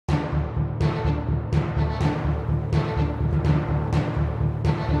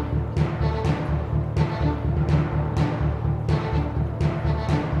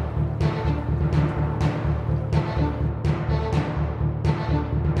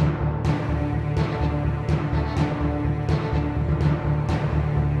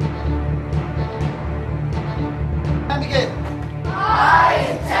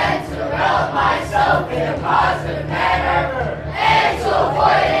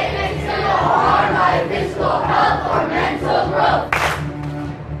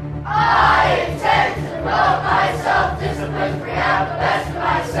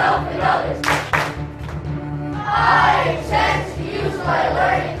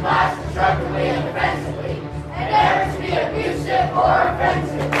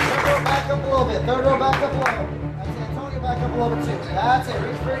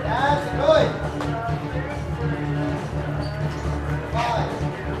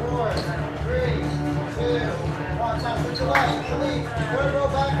Third row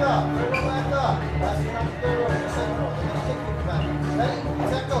back up. Third row back up. Last one up to third row. Second row. They're going to kick you back. Ready?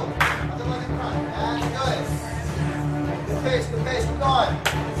 Set, go. Other leg in front. And good. Good pace, good pace. Keep going.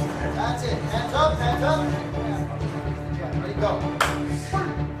 That's it. Hands up, hands up. Yeah, ready, go.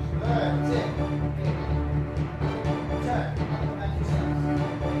 Good. That's it. Turn. Come back to your stance.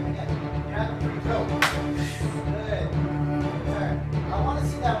 Again. You're having free go. Good. Turn. I want to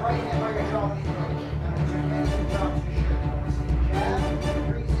see that right hand by your jaw when you throw. Turn your hands to your jaw to your shirt. I want to see the jab,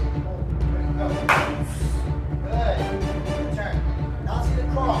 freeze it, hold. Ready, go. Good. Turn. Now see the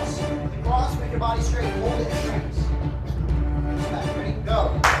cross. With the cross, make your body straight. Hold it and straight. Back. Ready, go.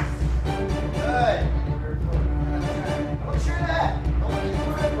 Good. Look straight ahead. Don't look into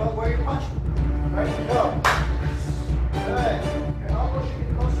it, but where you're punching. Ready, go. Good. Your elbow should get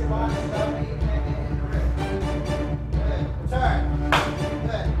close to your body so that way you can't get in the rib. Good. Turn.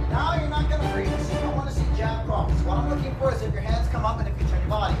 Good. Now you're not going to freeze. I want to see jab cross. What I'm looking for is if your hands come up and if you turn your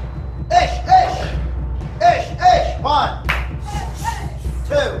body. Ish, ish. Ish, ish. 1,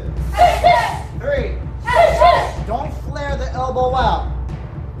 2, 3. Don't flare the elbow out.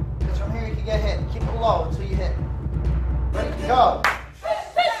 Because from here you can get hit. Keep it low until you hit. Ready? Go.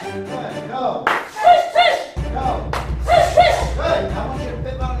 Good. Go. Go. Good. I want you to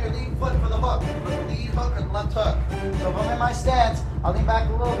pivot on your lead foot for the hook. For the lead hook or the left hook. So if I'm in my stance, I'll lean back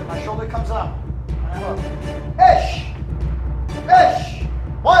a little bit. My shoulder comes up. And I hook. Ish. Ish.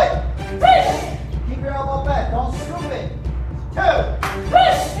 1. Keep your elbow bent. Don't scoop it. 2.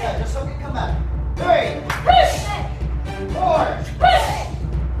 Yeah, just so we can come back. 3. 4.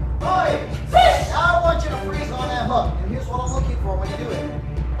 5. Now I want you to freeze on that hook. And here's what I'm looking for when you do it.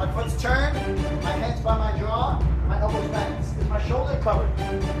 My foot's turned, my hands by my jaw, my elbows back. Is my shoulder covered?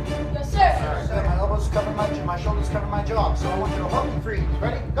 Yes, sir. All right, good. My elbows cover my shoulders cover my jaw. So I want you to hook and freeze.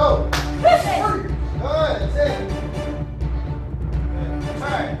 Ready? Go. Good. That's it. Good.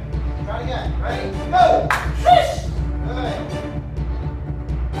 Turn. Try it again. Ready? Go. Good.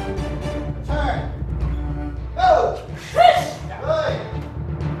 Turn. Go. Good.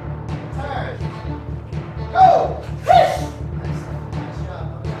 Turn. Go. Nice job.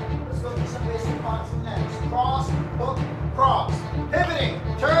 Let's go do some basic boxing next. Cross, hook, cross. Pivoting,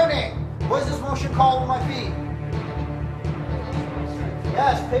 turning. What is this motion called with my feet?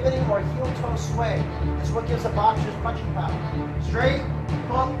 Yes, pivoting or heel-toe sway. This is what gives a boxer's punching power. Straight,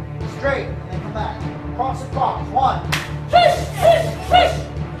 hook, straight, and then come back. Cross and cross. 1.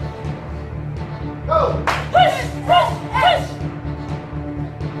 Go.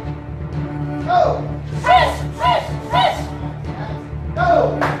 Go.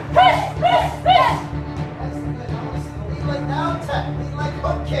 Go. That's good. I want to see the lead leg down tap. Lead leg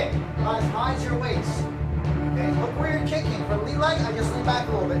hook kick. About as high as your waist. Okay. Look where you're kicking. For the lead leg, I just lean back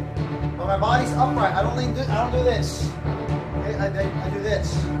a little bit. But my body's upright. I don't do this. Okay. I do this.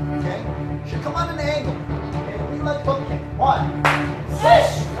 Okay. Should come on an angle. Okay. Lead leg hook kick. 1.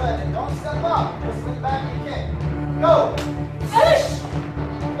 Good. And don't step up. Just lean back and kick. Go.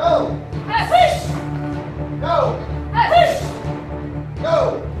 Go. Go.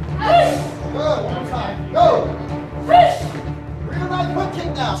 Go. Good. One more time. Go. Rear leg hook kick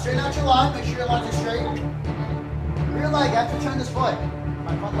now. Straighten out your line. Make sure your lines are straight. Rear leg. I have to turn this foot.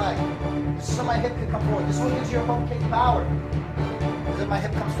 My front leg. This is so my hip can come forward. This one gives you a hook kick power. Because if my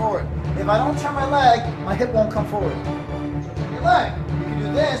hip comes forward. If I don't turn my leg, my hip won't come forward. So turn your leg. You can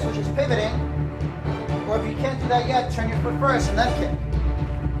do this, which is pivoting. Or if you can't do that yet, turn your foot first and then kick.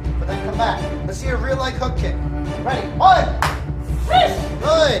 But then come back. Let's see a rear leg hook kick. Ready? 1.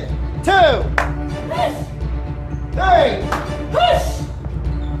 Good. 2. 3.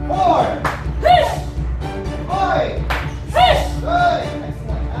 4. 5. Good.